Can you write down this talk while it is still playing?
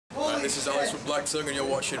This is Alex from Black Tongue and you're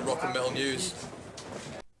watching Rock and Metal News.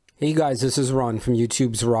 Hey guys, this is Ron from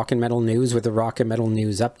YouTube's Rock and Metal News with a Rock and Metal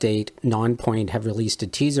News update. Nonpoint have released a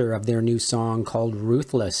teaser of their new song called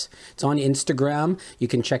Ruthless. It's on Instagram. You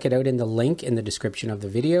can check it out in the link in the description of the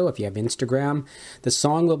video if you have Instagram. The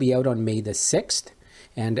song will be out on May the 6th.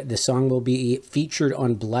 And the song will be featured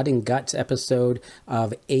on Blood and Guts episode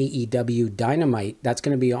of AEW Dynamite. That's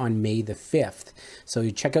going to be on May the 5th. So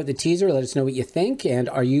you check out the teaser, let us know what you think. And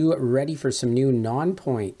are you ready for some new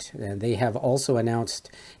Nonpoint? And they have also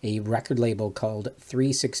announced a record label called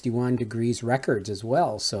 361 Degrees Records as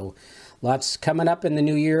well. So lots coming up in the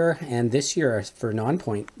new year and this year for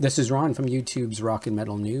Nonpoint. This is Ron from YouTube's Rock and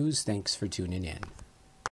Metal News. Thanks for tuning in.